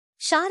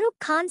ShahRukh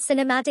Khan's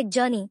cinematic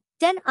journey,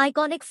 10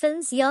 iconic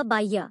films year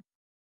by year.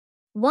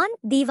 1.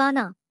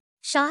 Deewana.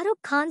 ShahRukh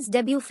Khan's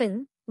debut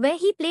film, where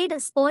he played a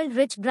spoiled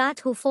rich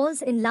brat who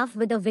falls in love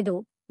with a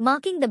widow,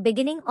 marking the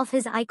beginning of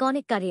his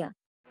iconic career.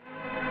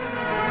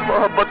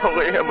 मोहब्बत हो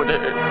गई है मुझे,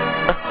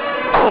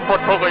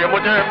 मोहब्बत हो गई है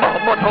मुझे,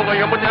 मोहब्बत हो गई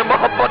है मुझे,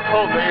 मोहब्बत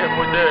हो गई है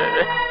मुझे.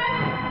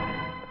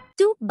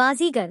 2.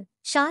 Bazigar.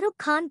 ShahRukh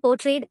Khan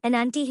portrayed an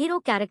anti-hero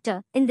character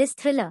in this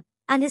thriller,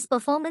 and his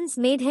performance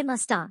made him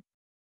a star.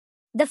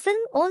 The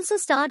film also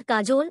starred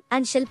Kajol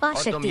and Shilpa और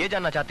Shetty. तुम ये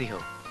जानना चाहती हो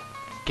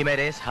कि मैं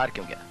रेस हार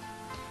क्यों गया?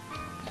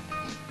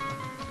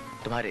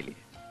 तुम्हारे लिए.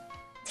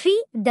 3.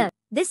 The.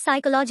 This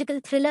psychological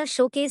thriller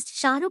showcased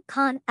ShahRukh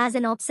Khan as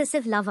an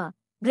obsessive lover,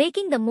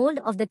 breaking the mold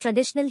of the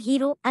traditional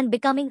hero and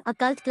becoming a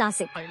cult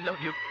classic. I love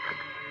you,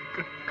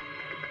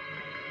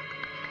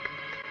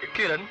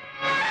 Kiran.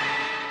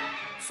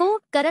 4.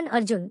 Karan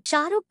Arjun.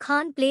 ShahRukh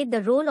Khan played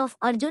the role of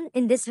Arjun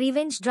in this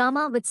revenge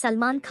drama with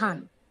Salman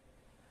Khan.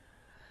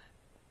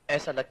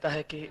 ऐसा लगता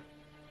है कि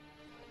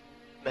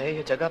मैं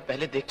ये जगह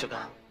पहले देख चुका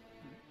हूँ.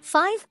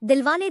 5.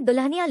 Dilwale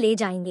Dulhaniya Le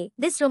Jayenge.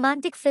 This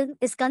romantic film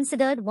is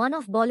considered one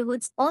of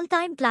Bollywood's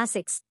all-time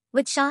classics,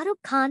 with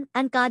ShahRukh Khan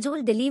and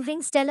Kajol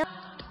delivering stellar.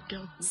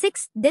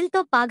 6. Dil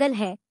To Pagal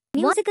Hai.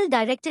 Musical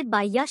directed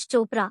by Yash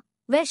Chopra,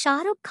 where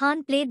ShahRukh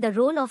Khan played the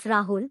role of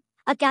Rahul,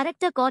 a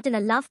character caught in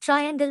a love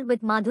triangle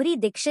with Madhuri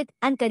Dixit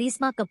and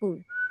Karisma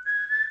Kapoor.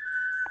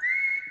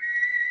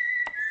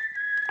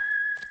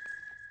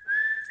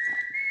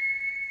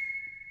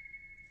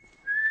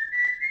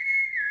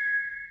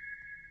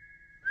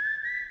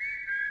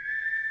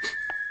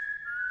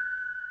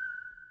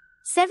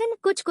 Seven.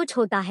 Kuch Kuch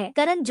Hota Hai.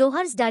 Karan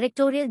Johar's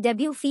directorial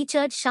debut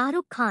featured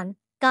ShahRukh Khan,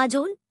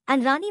 Kajol,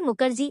 and Rani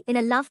Mukherjee in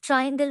a love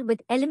triangle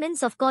with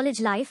elements of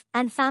college life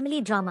and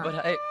family drama.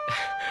 But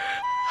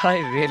I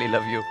really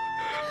love you.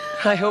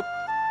 I hope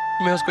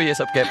मैं उसको ये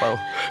सब कह पाऊँ.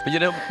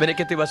 मैंने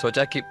कितनी बार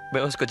सोचा कि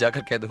मैं उसको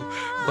जाकर कह दूँ,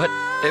 but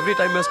every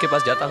time मैं उसके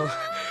पास जाता हूँ.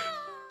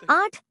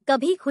 8.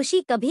 Kabhi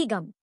Khushi Kabhi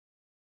Gum.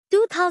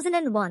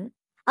 2001,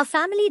 a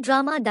family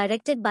drama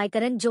directed by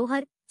Karan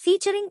Johar,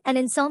 featuring an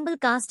ensemble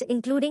cast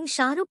including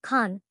ShahRukh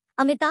Khan,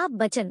 Amitabh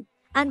Bachchan,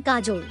 and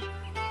Kajol.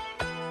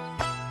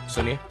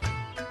 सुनिए,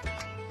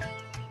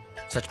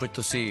 सचमुच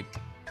तुसी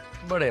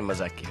बड़े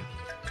मजाक किए.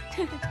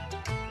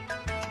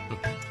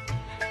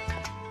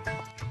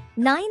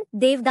 9.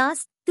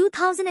 Devdas.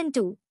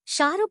 2002,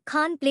 ShahRukh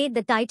Khan played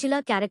the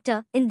titular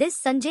character in this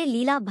Sanjay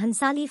Leela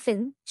Bhansali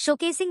film,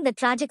 showcasing the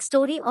tragic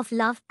story of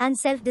love and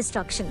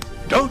self-destruction.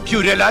 Don't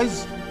you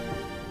realize?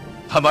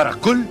 हमारा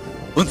कुल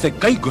उनसे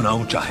कई गुना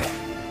ऊंचा है.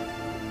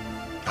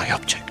 I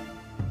object.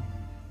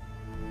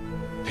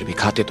 फिर भी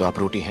खाते तो आप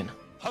रोटी है ना.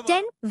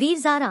 10. Veer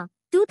Zara.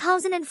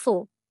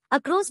 2004, a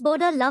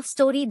cross-border love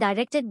story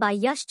directed by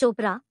Yash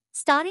Chopra,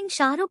 starring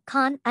ShahRukh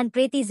Khan and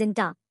Preeti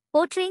Zinta,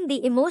 portraying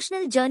the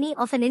emotional journey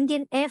of an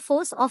Indian Air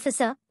Force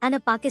officer and a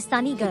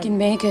Pakistani girl. लेकिन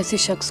मैं एक ऐसे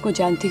शख्स को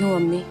जानती हूँ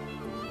अम्मी,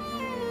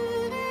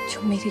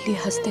 जो मेरे लिए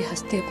हंसते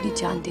हंसते अपनी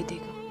जान दे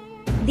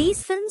देगा.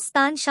 These films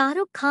span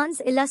ShahRukh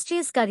Khan's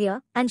illustrious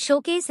career and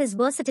showcase his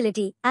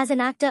versatility as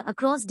an actor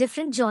across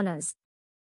different genres.